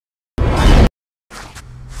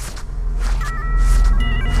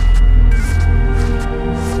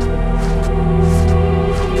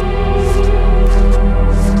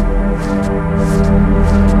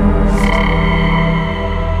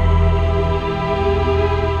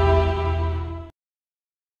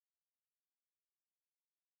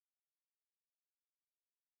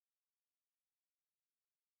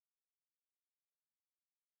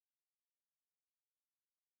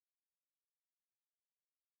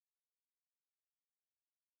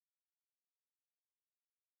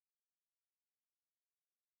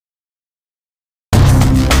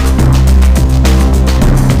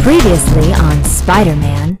Previously on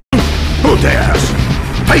Spiderman. Who dares?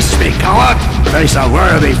 Face me, coward! Face a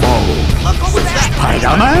worthy foe!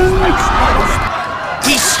 Spiderman?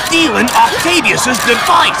 He's stealing Octavius's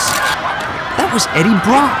device! That was Eddie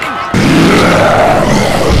Brock.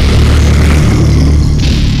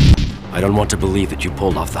 I don't want to believe that you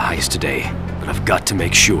pulled off the heist today, but I've got to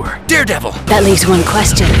make sure. Daredevil! That leaves one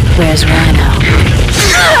question. Where's Rhino?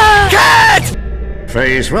 Cat!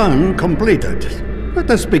 Phase 1 completed. Let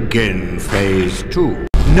us begin Phase 2.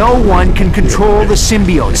 No one can control the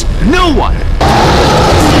symbiotes. No one!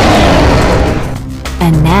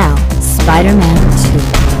 And now,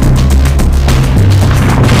 Spider-Man 2.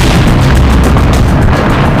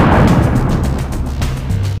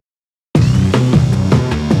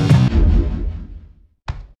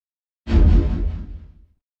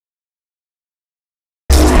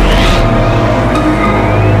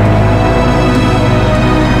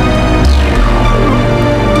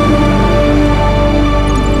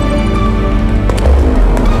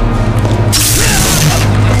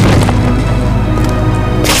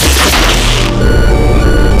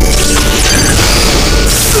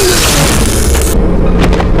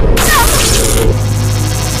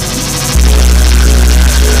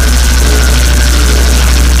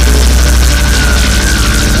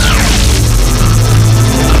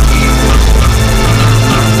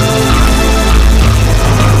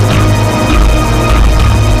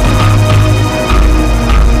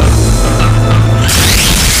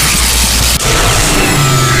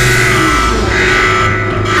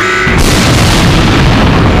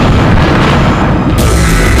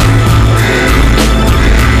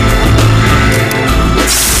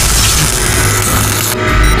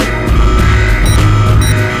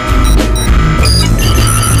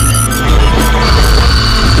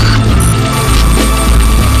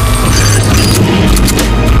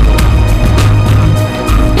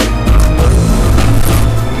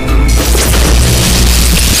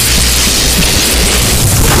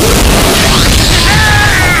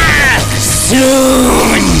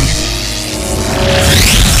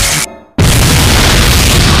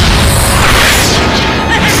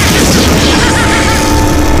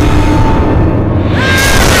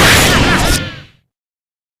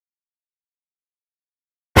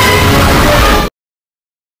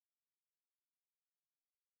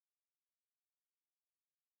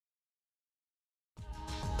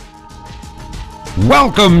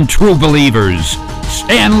 Welcome, true believers!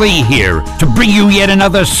 Stan Lee here to bring you yet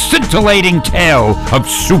another scintillating tale of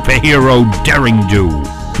superhero daring-do.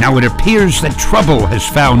 Now it appears that trouble has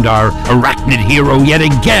found our arachnid hero yet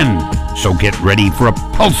again, so get ready for a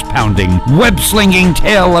pulse-pounding, web-slinging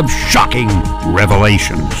tale of shocking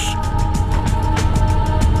revelations.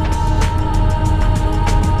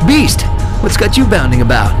 Beast, what's got you bounding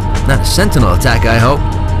about? Not a sentinel attack, I hope.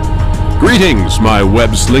 Greetings, my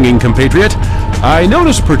web-slinging compatriot. I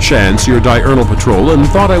noticed perchance your diurnal patrol and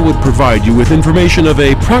thought I would provide you with information of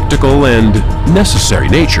a practical and necessary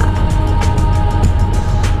nature.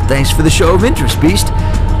 Thanks for the show of interest, Beast.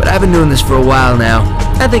 But I've been doing this for a while now.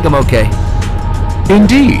 I think I'm okay.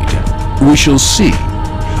 Indeed. We shall see.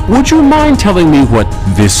 Would you mind telling me what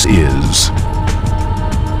this is?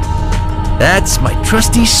 That's my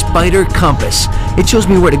trusty spider compass. It shows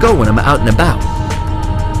me where to go when I'm out and about.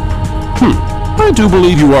 I do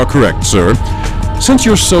believe you are correct, sir. Since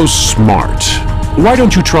you're so smart, why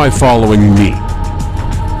don't you try following me?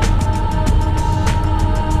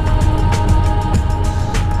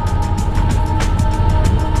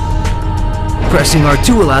 Pressing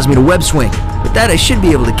R2 allows me to web swing. With that, I should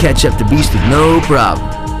be able to catch up to Beast with no problem.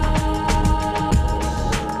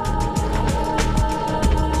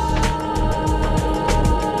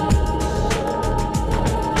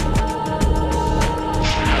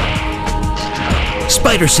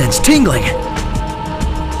 Spider sense tingling.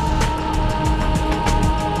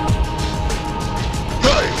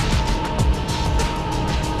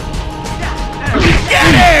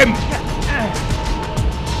 Get him!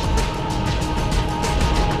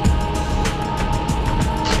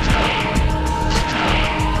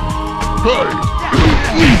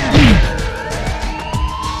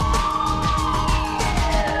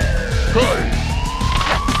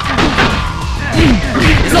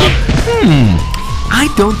 I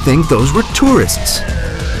don't think those were tourists.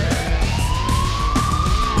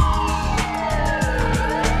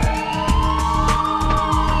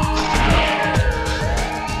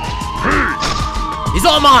 He's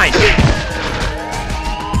all mine!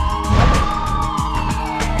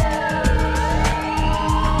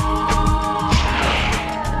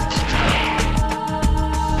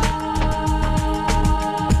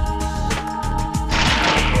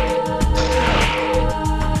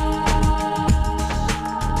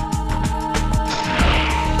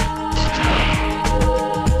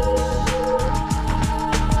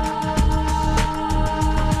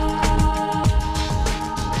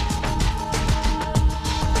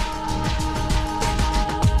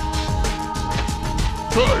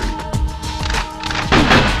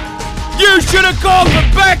 should have called for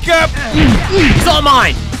backup! It's all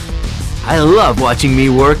mine! I love watching me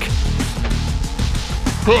work.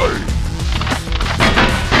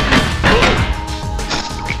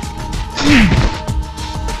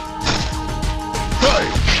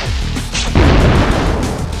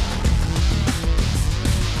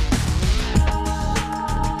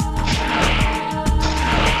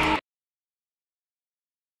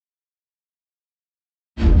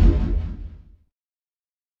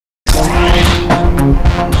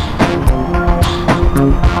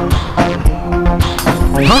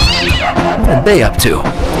 What are they up to?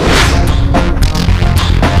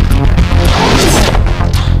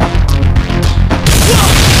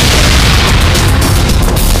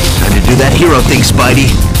 Time to do that hero thing, Spidey.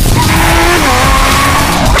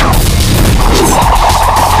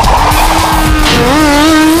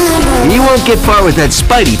 He won't get far with that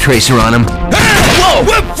Spidey tracer on him. Whoa!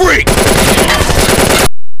 Whip freak!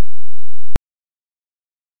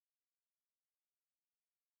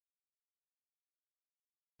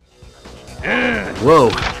 Whoa,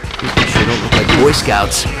 these sure don't look like Boy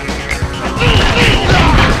Scouts.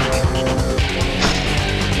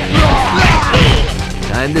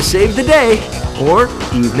 Time to save the day, or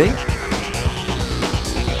evening.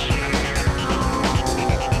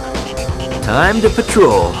 Time to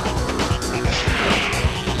patrol.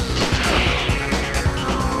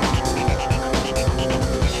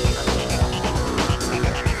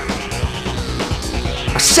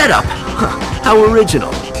 A setup! Huh, how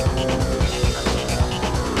original.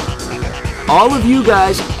 All of you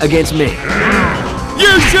guys against me.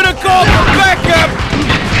 You should have called for backup!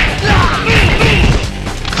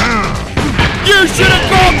 You should have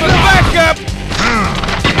called for backup!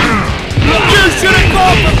 You should have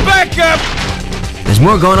called for backup! There's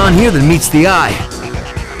more going on here than meets the eye.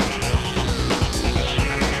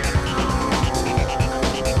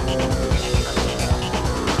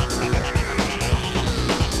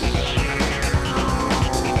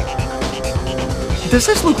 Does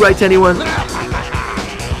this look right to anyone?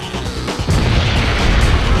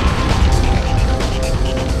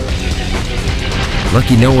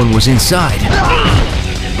 Lucky no one was inside.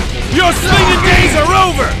 Your slinging days are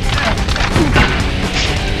over!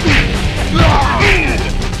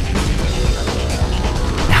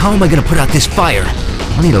 How am I gonna put out this fire?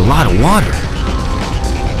 I'll need a lot of water.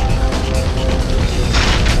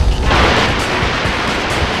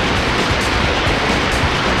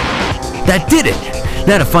 That did it!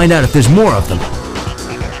 Now to find out if there's more of them.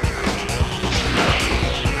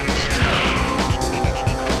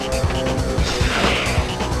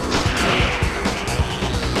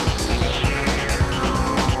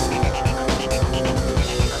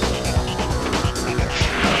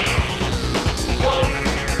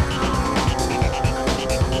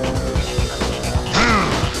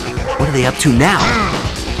 What are they up to now?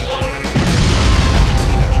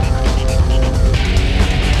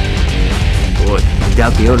 Boy, I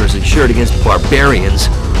doubt the owner's insured against barbarians.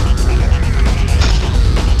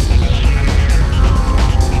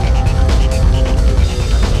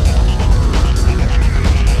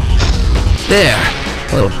 There.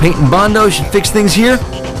 A little paint and Bondo should fix things here.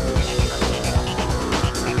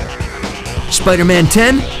 Spider-Man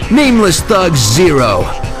 10, Nameless Thug 0.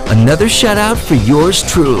 Another shout-out for yours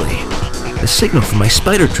truly. The signal from my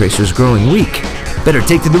spider tracer is growing weak. Better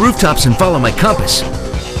take to the rooftops and follow my compass.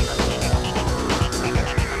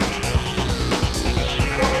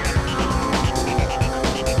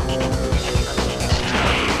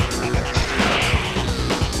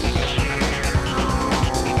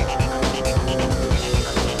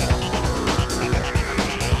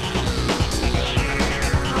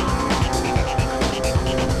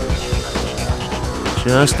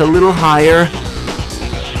 Just a little higher.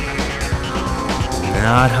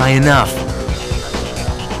 Not high enough.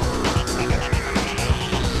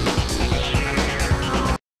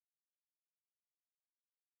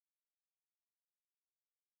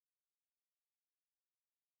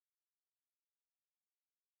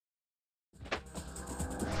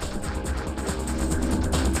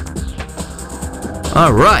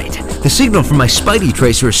 All right. The signal from my Spidey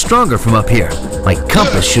tracer is stronger from up here. My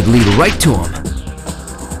compass should lead right to him.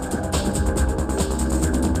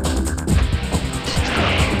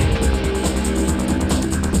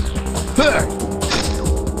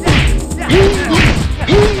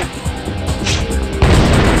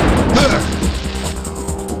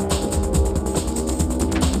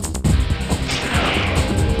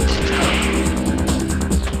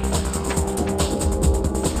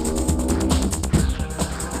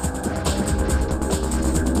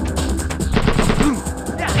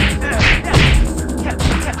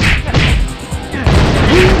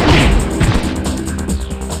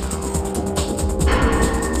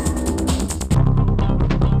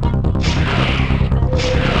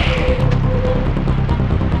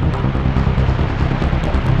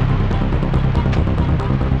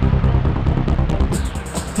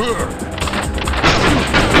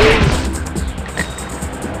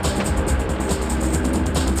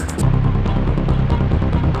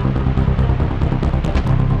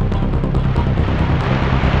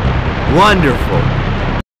 Wonderful.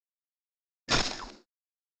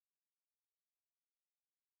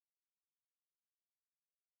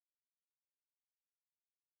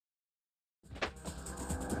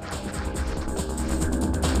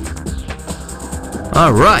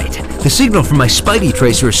 All right. The signal from my Spidey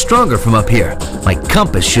tracer is stronger from up here. My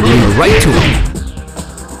compass should lead right to him.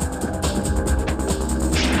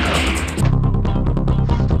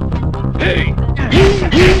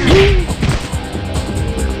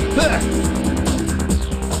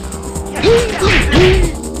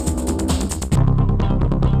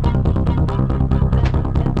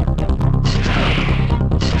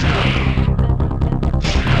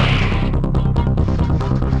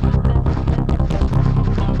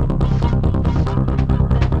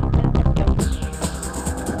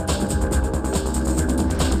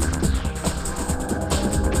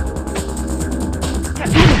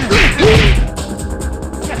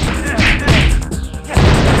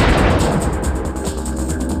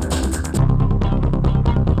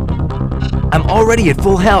 I'm already at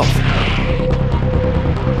full health.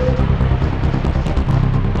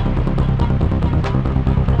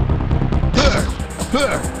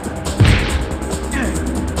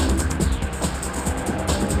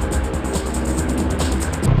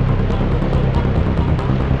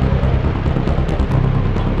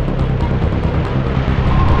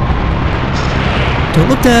 Don't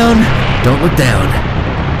look down. Don't look down.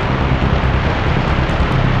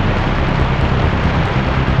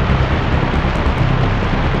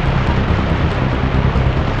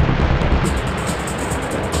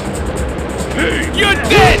 You're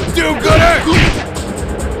dead, do-gooder!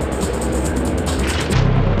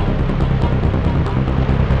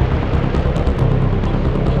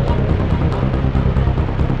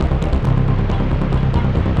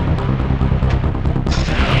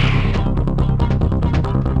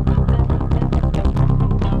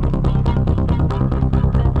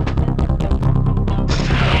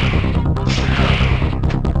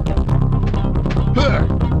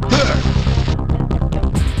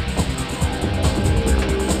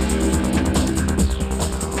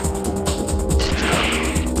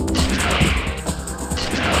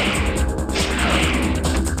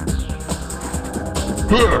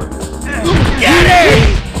 Get it!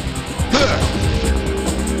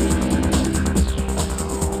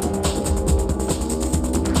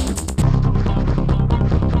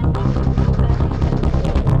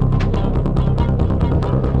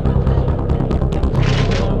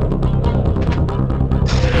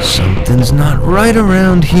 Something's not right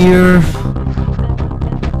around here.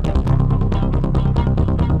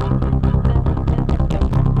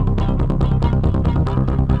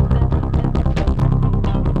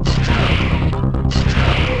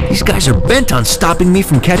 These guys are bent on stopping me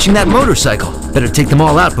from catching that motorcycle. Better take them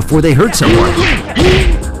all out before they hurt someone.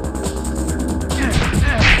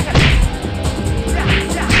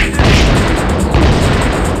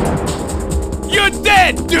 You're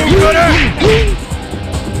dead, do-gooder!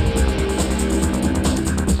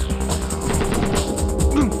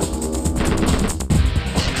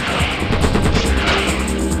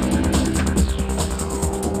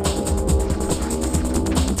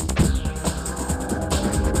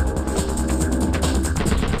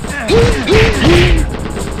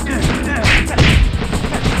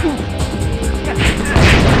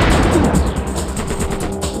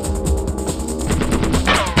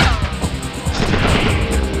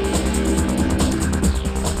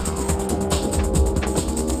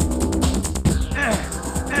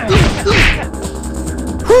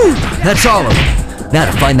 That's all of them.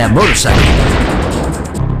 Now to find that motorcycle.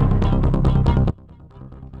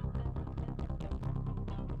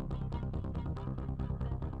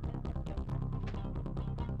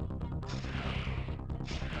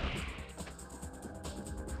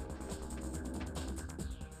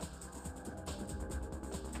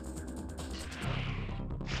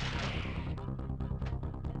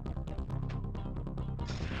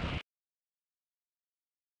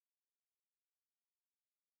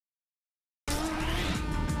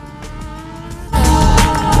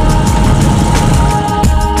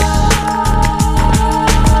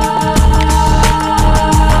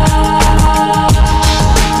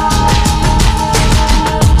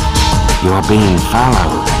 You're being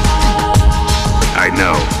followed. I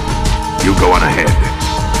know. You go on ahead.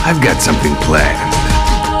 I've got something planned.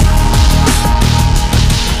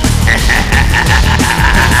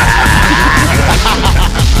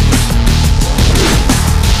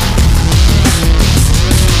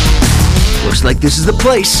 Looks like this is the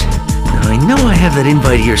place. Now, I know I have that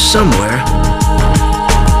invite here somewhere.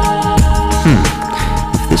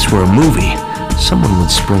 If this were a movie, someone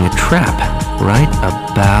would spring a trap right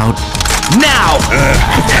about now!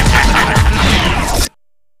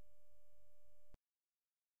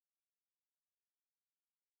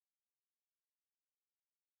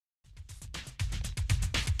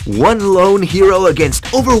 One lone hero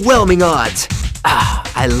against overwhelming odds.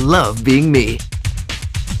 I love being me.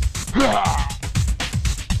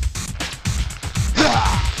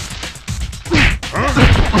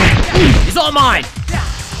 He's all mine!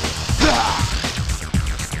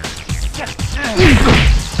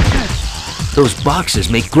 Those boxes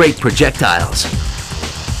make great projectiles.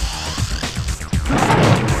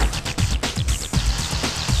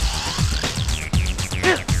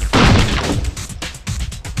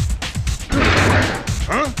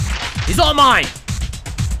 He's all mine!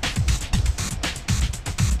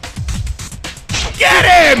 Get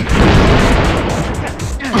him!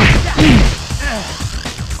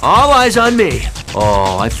 All eyes on me.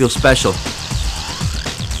 Oh, I feel special.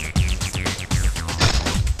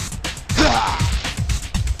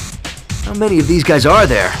 How many of these guys are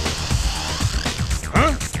there?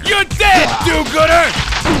 You're dead, do-gooder!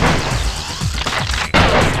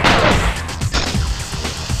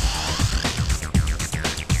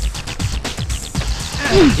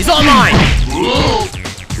 He's all mine!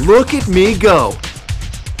 Look at me go.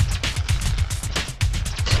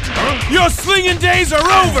 Your slinging days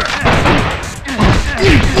are over!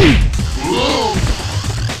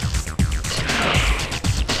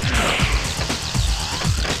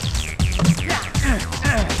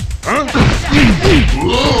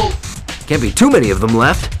 Can't be too many of them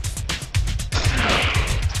left.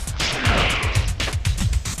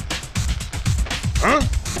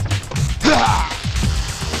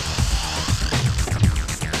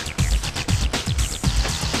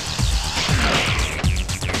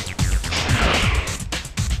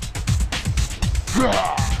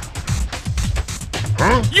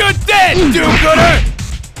 You're dead, do-gooder!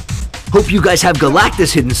 Hope you guys have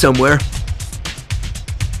Galactus hidden somewhere.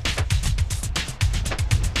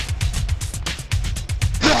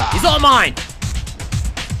 He's all mine!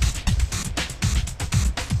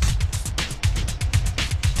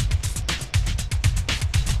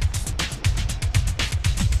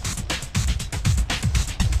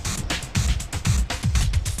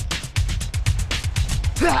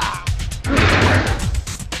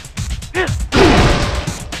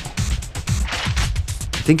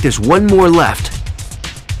 I think there's one more left.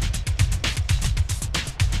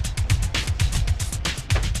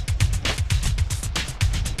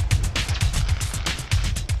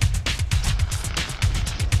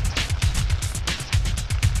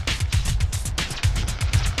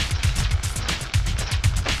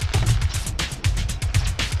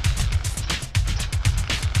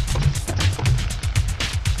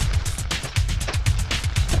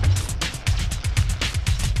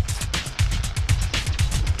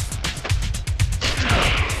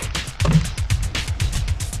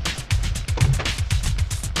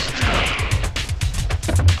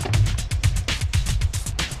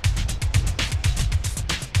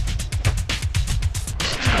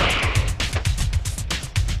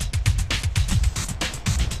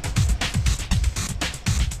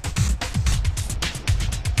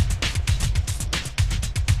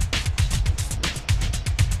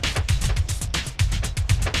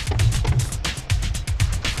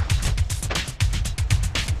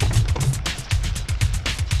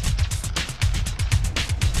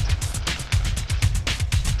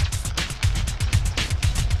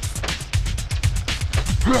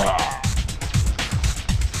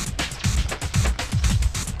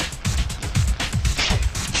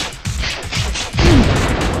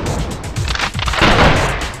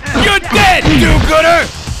 You're dead, do-gooder!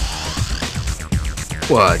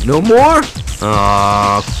 What, no more?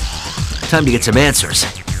 Time to get some answers.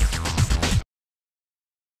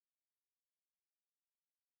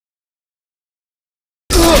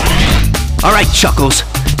 All right, Chuckles.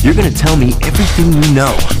 You're gonna tell me everything you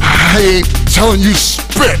know. I ain't telling you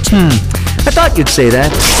spit! I thought you'd say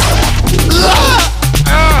that.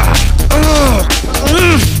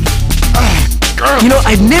 You know,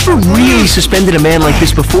 I've never really suspended a man like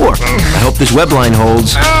this before. I hope this web line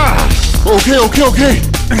holds. Okay.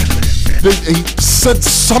 They said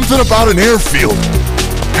something about an airfield.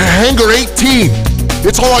 Hangar 18.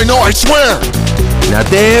 It's all I know, I swear! Now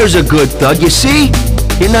there's a good thug, you see?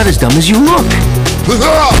 You're not as dumb as you look.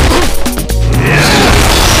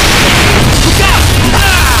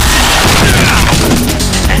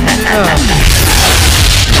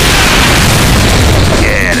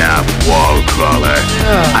 Get up, Walk.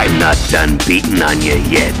 done beating on you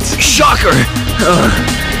yet. Shocker!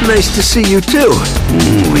 Nice to see you too.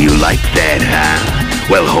 Ooh, you like that, huh?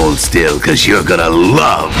 Well, hold still, cause you're gonna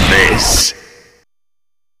love this.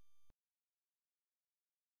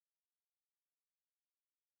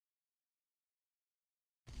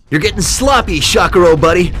 You're getting sloppy, Shocker, old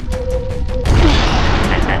buddy.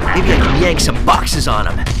 Maybe I can yank some boxes on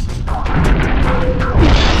him.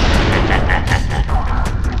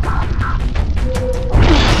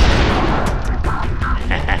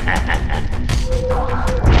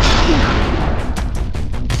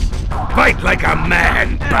 Fight like a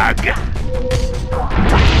man, Bug.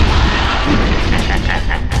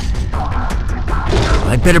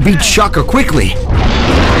 I'd better beat Shocker quickly.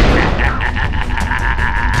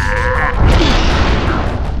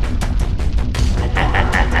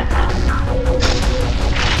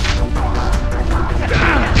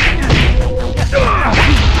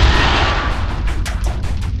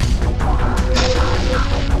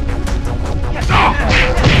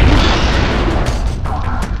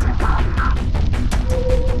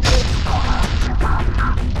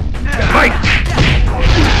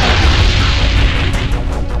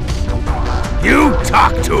 You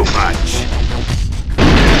talk too much.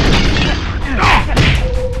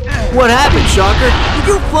 What happened, Shocker? Did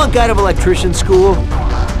you flunk out of electrician school?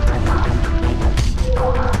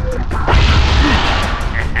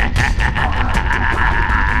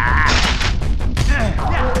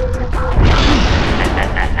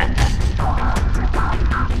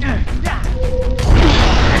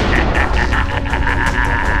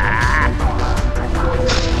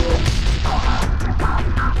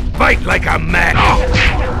 Fight like a man.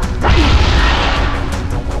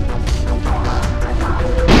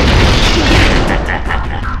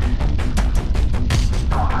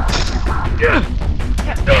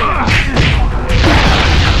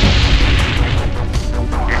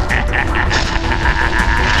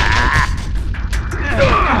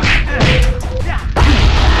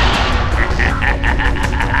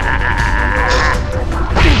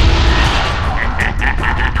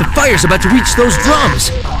 The fire's about to reach those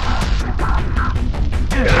drums.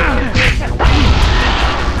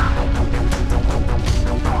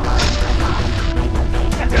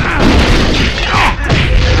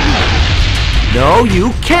 No,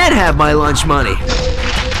 you can't have my lunch money.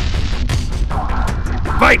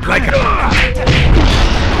 Fight like a...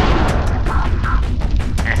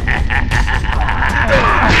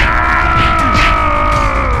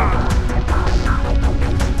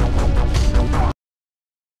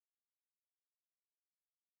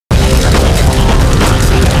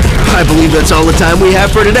 I believe that's all the time we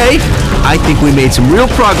have for today. I think we made some real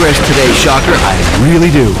progress today, Shocker. I really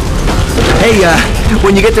do. Hey,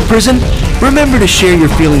 when you get to prison, remember to share your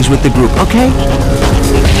feelings with the group, okay?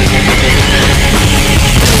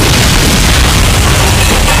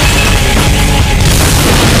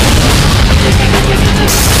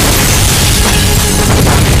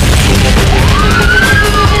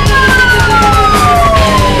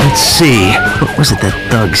 Let's see. What was it that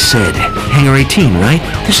Thug said? Hangar 18, right?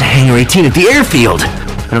 There's a Hangar 18 at the airfield.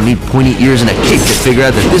 I don't need pointy ears and a cape to figure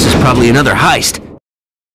out that this is probably another heist.